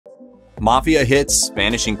Mafia hits,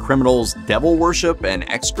 vanishing criminals, devil worship, and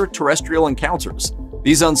extraterrestrial encounters.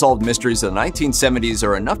 These unsolved mysteries of the 1970s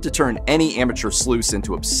are enough to turn any amateur sleuths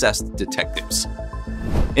into obsessed detectives.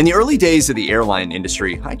 In the early days of the airline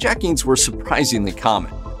industry, hijackings were surprisingly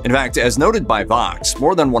common. In fact, as noted by Vox,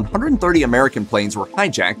 more than 130 American planes were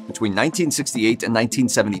hijacked between 1968 and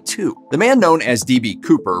 1972. The man known as D.B.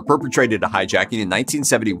 Cooper perpetrated a hijacking in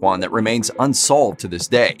 1971 that remains unsolved to this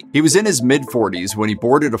day. He was in his mid-40s when he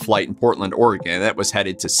boarded a flight in Portland, Oregon that was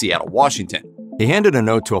headed to Seattle, Washington. He handed a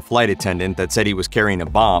note to a flight attendant that said he was carrying a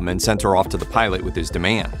bomb and sent her off to the pilot with his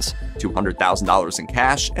demands: $200,000 in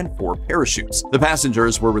cash and 4 parachutes. The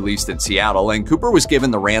passengers were released in Seattle, and Cooper was given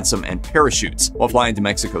the ransom and parachutes. While flying to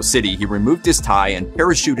Mexico City, he removed his tie and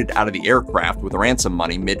parachuted out of the aircraft with the ransom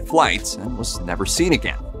money mid-flight and was never seen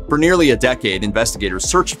again. For nearly a decade, investigators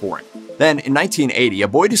searched for him. Then, in 1980, a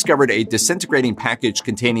boy discovered a disintegrating package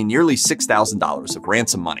containing nearly $6,000 of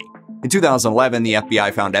ransom money. In 2011, the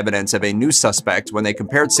FBI found evidence of a new suspect when they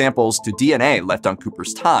compared samples to DNA left on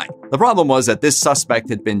Cooper's tie. The problem was that this suspect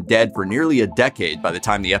had been dead for nearly a decade by the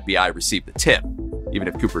time the FBI received the tip. Even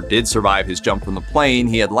if Cooper did survive his jump from the plane,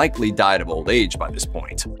 he had likely died of old age by this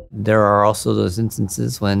point. There are also those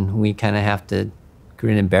instances when we kind of have to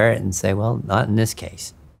grin and bear it and say, well, not in this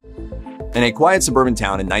case. In a quiet suburban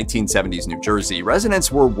town in 1970s New Jersey,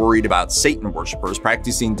 residents were worried about Satan worshippers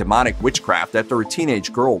practicing demonic witchcraft after a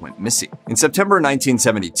teenage girl went missing. In September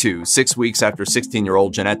 1972, 6 weeks after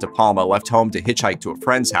 16-year-old Jeannette DePalma left home to hitchhike to a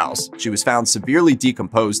friend's house, she was found severely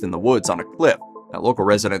decomposed in the woods on a cliff that local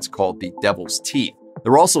residents called the Devil's Teeth.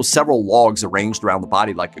 There were also several logs arranged around the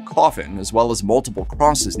body like a coffin, as well as multiple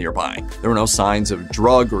crosses nearby. There were no signs of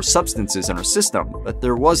drug or substances in her system, but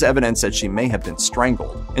there was evidence that she may have been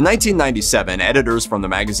strangled. In 1997, editors from the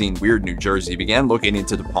magazine Weird New Jersey began looking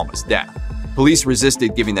into DePalma's death. Police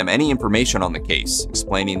resisted giving them any information on the case,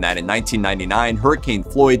 explaining that in 1999, Hurricane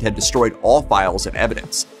Floyd had destroyed all files and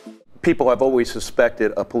evidence. People have always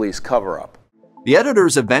suspected a police cover-up. The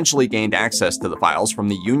editors eventually gained access to the files from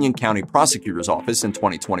the Union County Prosecutor's Office in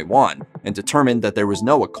 2021 and determined that there was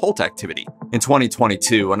no occult activity. In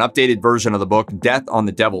 2022, an updated version of the book Death on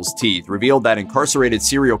the Devil's Teeth revealed that incarcerated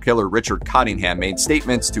serial killer Richard Cottingham made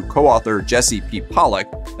statements to co-author Jesse P. Pollack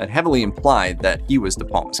that heavily implied that he was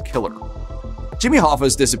DePalma's killer. Jimmy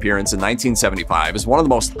Hoffa's disappearance in 1975 is one of the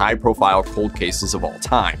most high-profile cold cases of all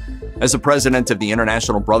time. As the president of the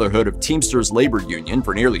International Brotherhood of Teamsters Labor Union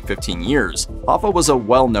for nearly 15 years, Hoffa was a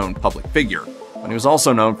well-known public figure, but he was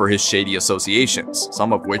also known for his shady associations,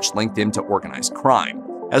 some of which linked him to organized crime.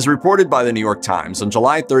 As reported by the New York Times, on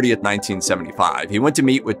July 30, 1975, he went to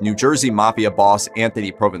meet with New Jersey Mafia boss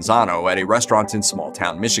Anthony Provenzano at a restaurant in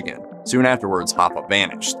small-town Michigan. Soon afterwards, Hoffa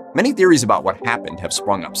vanished. Many theories about what happened have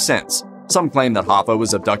sprung up since. Some claim that Hoffa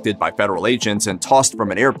was abducted by federal agents and tossed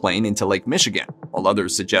from an airplane into Lake Michigan, while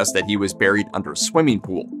others suggest that he was buried under a swimming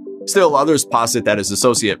pool. Still, others posit that his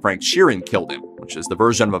associate Frank Sheeran killed him, which is the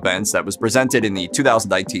version of events that was presented in the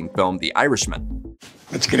 2019 film The Irishman.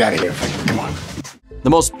 Let's get out of here, Frank. Come on. The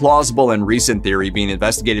most plausible and recent theory being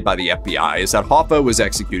investigated by the FBI is that Hoffa was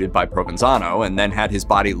executed by Provenzano and then had his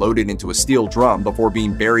body loaded into a steel drum before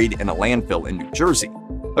being buried in a landfill in New Jersey.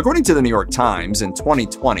 According to the New York Times, in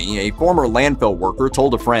 2020, a former landfill worker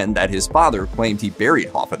told a friend that his father claimed he buried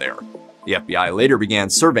Hoffa there. The FBI later began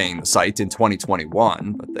surveying the site in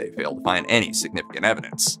 2021, but they failed to find any significant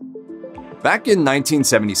evidence. Back in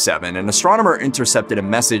 1977, an astronomer intercepted a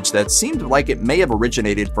message that seemed like it may have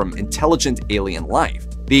originated from intelligent alien life.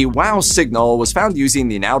 The WOW signal was found using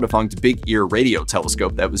the now-defunct Big Ear radio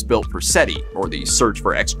telescope that was built for SETI, or the Search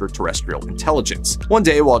for Extraterrestrial Intelligence. One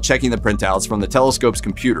day, while checking the printouts from the telescope's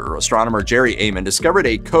computer, astronomer Jerry Amon discovered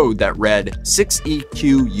a code that read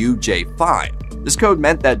 6EQUJ5. This code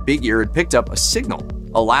meant that Big Ear had picked up a signal,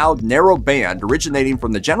 a loud, narrow band originating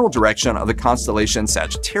from the general direction of the constellation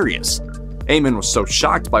Sagittarius. Amon was so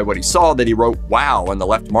shocked by what he saw that he wrote "wow" on the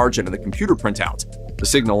left margin of the computer printout. The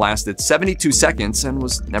signal lasted 72 seconds and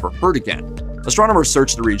was never heard again. Astronomers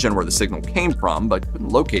searched the region where the signal came from, but couldn't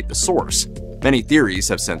locate the source. Many theories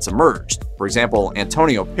have since emerged. For example,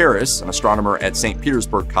 Antonio Paris, an astronomer at St.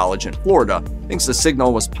 Petersburg College in Florida, thinks the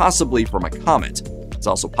signal was possibly from a comet. It's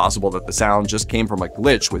also possible that the sound just came from a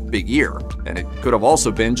glitch with Big Ear, and it could have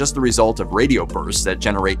also been just the result of radio bursts that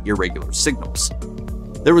generate irregular signals.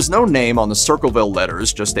 There was no name on the Circleville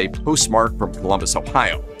Letters, just a postmark from Columbus,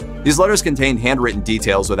 Ohio. These letters contained handwritten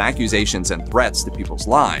details with accusations and threats to people's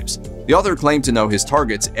lives. The author claimed to know his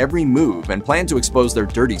target's every move and planned to expose their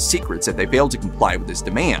dirty secrets if they failed to comply with his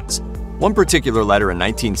demands. One particular letter in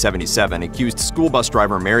 1977 accused school bus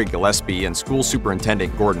driver Mary Gillespie and school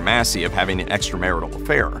superintendent Gordon Massey of having an extramarital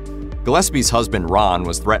affair. Gillespie's husband Ron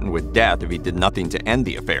was threatened with death if he did nothing to end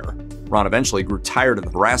the affair. Ron eventually grew tired of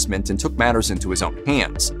the harassment and took matters into his own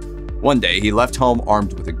hands. One day, he left home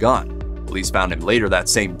armed with a gun. Police found him later that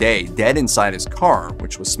same day, dead inside his car,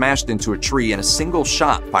 which was smashed into a tree in a single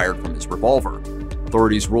shot fired from his revolver.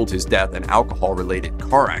 Authorities ruled his death an alcohol-related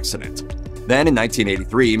car accident. Then, in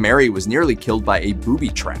 1983, Mary was nearly killed by a booby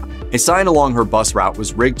trap. A sign along her bus route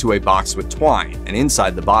was rigged to a box with twine, and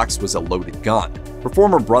inside the box was a loaded gun. Her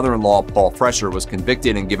former brother-in-law, Paul Fresher, was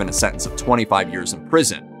convicted and given a sentence of 25 years in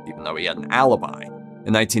prison, even though he had an alibi.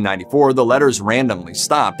 In 1994, the letters randomly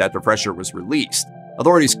stopped after Fresher was released.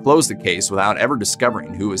 Authorities closed the case without ever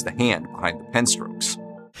discovering who was the hand behind the pen strokes.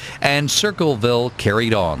 And Circleville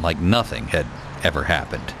carried on like nothing had ever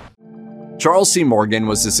happened. Charles C. Morgan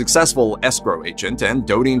was a successful escrow agent and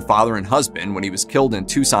doting father and husband when he was killed in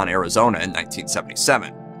Tucson, Arizona in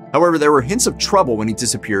 1977. However, there were hints of trouble when he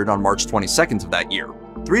disappeared on March 22nd of that year.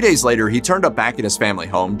 3 days later, he turned up back at his family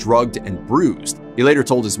home, drugged and bruised. He later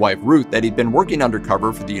told his wife Ruth that he'd been working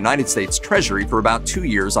undercover for the United States Treasury for about 2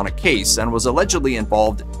 years on a case and was allegedly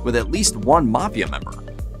involved with at least one Mafia member.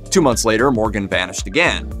 2 months later, Morgan vanished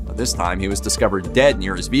again, but this time he was discovered dead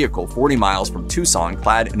near his vehicle 40 miles from Tucson,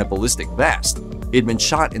 clad in a ballistic vest. He had been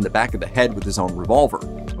shot in the back of the head with his own revolver,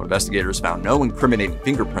 though investigators found no incriminating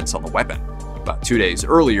fingerprints on the weapon. About 2 days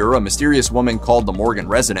earlier, a mysterious woman called the Morgan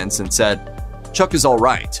residence and said, "Chuck is all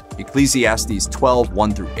right. Ecclesiastes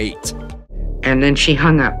 12:1-8. And then she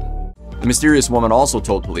hung up. The mysterious woman also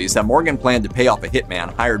told police that Morgan planned to pay off a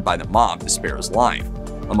hitman hired by the mob to spare his life.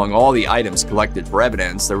 Among all the items collected for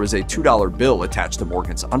evidence, there was a $2 bill attached to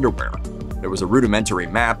Morgan's underwear. There was a rudimentary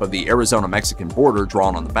map of the Arizona-Mexican border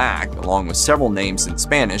drawn on the back, along with several names in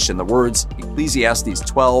Spanish and the words Ecclesiastes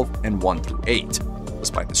 12 and 1-8.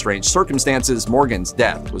 Despite the strange circumstances, Morgan's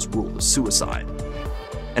death was ruled a suicide.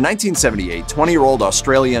 In 1978, 20-year-old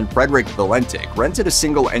Australian Frederick Valentich rented a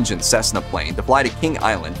single-engine Cessna plane to fly to King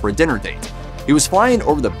Island for a dinner date. He was flying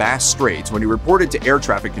over the Bass Straits when he reported to air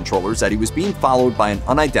traffic controllers that he was being followed by an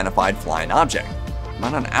unidentified flying object.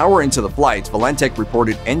 About an hour into the flight, Valentich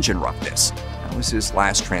reported engine roughness. That was his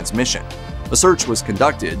last transmission. A search was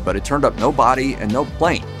conducted, but it turned up no body and no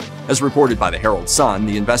plane. As reported by the Herald Sun,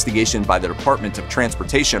 the investigation by the Department of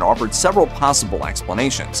Transportation offered several possible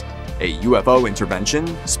explanations: a UFO intervention,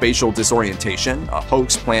 spatial disorientation, a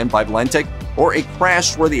hoax planned by Valentich, or a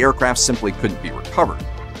crash where the aircraft simply couldn't be recovered.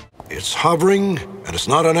 It's hovering, and it's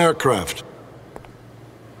not an aircraft.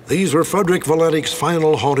 These were Frederick Valentich's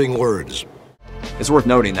final haunting words. It's worth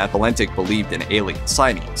noting that Valentich believed in alien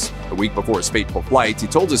sightings. A week before his fateful flight, he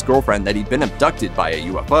told his girlfriend that he'd been abducted by a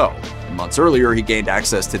UFO. And months earlier, he gained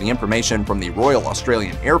access to the information from the Royal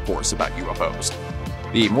Australian Air Force about UFOs.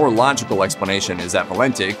 The more logical explanation is that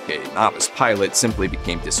Valentich, a novice pilot, simply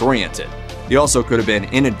became disoriented. He also could have been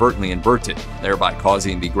inadvertently inverted, thereby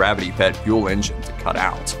causing the gravity-fed fuel engine to cut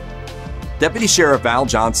out. Deputy Sheriff Val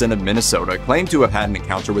Johnson of Minnesota claimed to have had an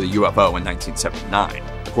encounter with a UFO in 1979.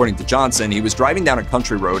 According to Johnson, he was driving down a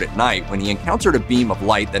country road at night when he encountered a beam of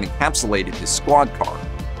light that encapsulated his squad car.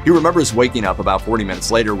 He remembers waking up about 40 minutes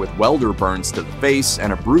later with welder burns to the face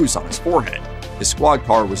and a bruise on his forehead. His squad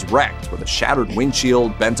car was wrecked with a shattered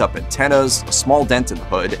windshield, bent-up antennas, a small dent in the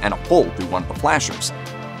hood, and a hole through one of the flashers.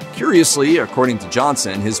 Curiously, according to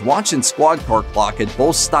Johnson, his watch and squad car clock had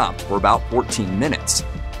both stopped for about 14 minutes.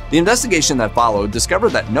 The investigation that followed discovered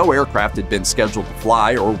that no aircraft had been scheduled to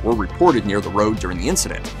fly or were reported near the road during the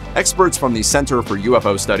incident. Experts from the Center for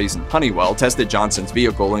UFO Studies in Honeywell tested Johnson's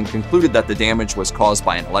vehicle and concluded that the damage was caused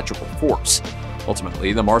by an electrical force.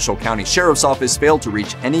 Ultimately, the Marshall County Sheriff's Office failed to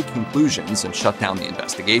reach any conclusions and shut down the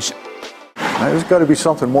investigation. There's got to be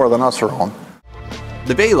something more than us around.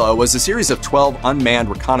 The Vela was a series of 12 unmanned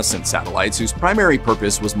reconnaissance satellites whose primary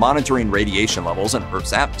purpose was monitoring radiation levels in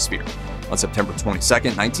Earth's atmosphere. On September 22,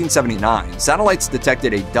 1979, satellites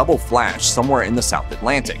detected a double flash somewhere in the South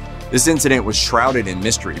Atlantic. This incident was shrouded in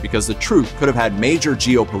mystery because the truth could have had major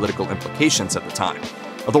geopolitical implications at the time.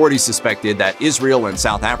 Authorities suspected that Israel and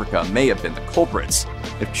South Africa may have been the culprits.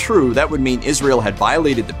 If true, that would mean Israel had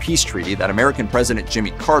violated the peace treaty that American President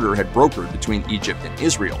Jimmy Carter had brokered between Egypt and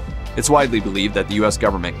Israel. It's widely believed that the U.S.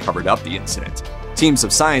 government covered up the incident. Teams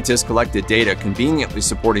of scientists collected data conveniently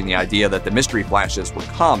supporting the idea that the mystery flashes were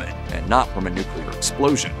common and not from a nuclear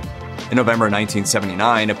explosion. In November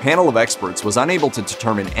 1979, a panel of experts was unable to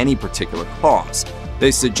determine any particular cause.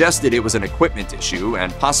 They suggested it was an equipment issue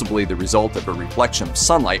and possibly the result of a reflection of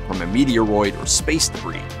sunlight from a meteoroid or space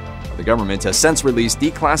debris. The government has since released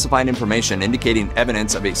declassified information indicating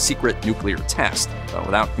evidence of a secret nuclear test, though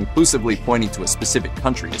without conclusively pointing to a specific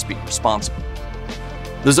country as being responsible.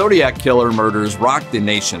 The Zodiac Killer murders rocked the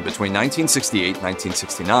nation between 1968 and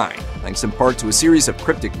 1969, thanks in part to a series of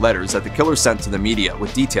cryptic letters that the killer sent to the media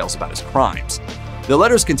with details about his crimes. The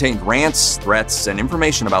letters contained rants, threats, and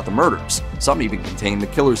information about the murders. Some even contained the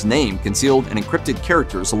killer's name concealed in encrypted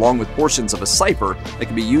characters along with portions of a cipher that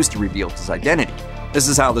could be used to reveal his identity. This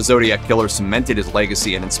is how the Zodiac Killer cemented his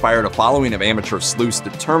legacy and inspired a following of amateur sleuths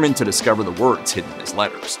determined to discover the words hidden in his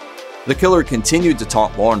letters. The killer continued to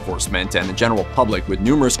taunt law enforcement and the general public with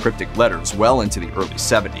numerous cryptic letters well into the early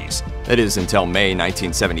 70s. That is until May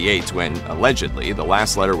 1978 when, allegedly, the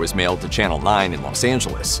last letter was mailed to Channel 9 in Los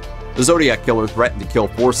Angeles. The Zodiac Killer threatened to kill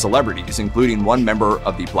 4 celebrities, including one member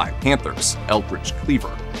of the Black Panthers, Eldridge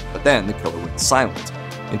Cleaver, but then the killer went silent.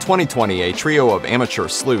 In 2020, a trio of amateur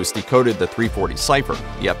sleuths decoded the 340 cipher.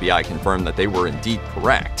 The FBI confirmed that they were indeed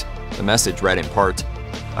correct. The message read in part,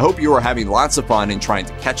 "I hope you are having lots of fun in trying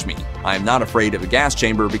to catch me. I am not afraid of a gas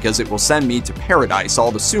chamber because it will send me to paradise all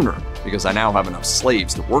the sooner, because I now have enough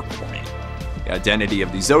slaves to work for me." The identity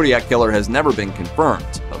of the Zodiac Killer has never been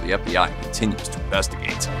confirmed, though the FBI continues to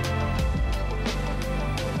investigate.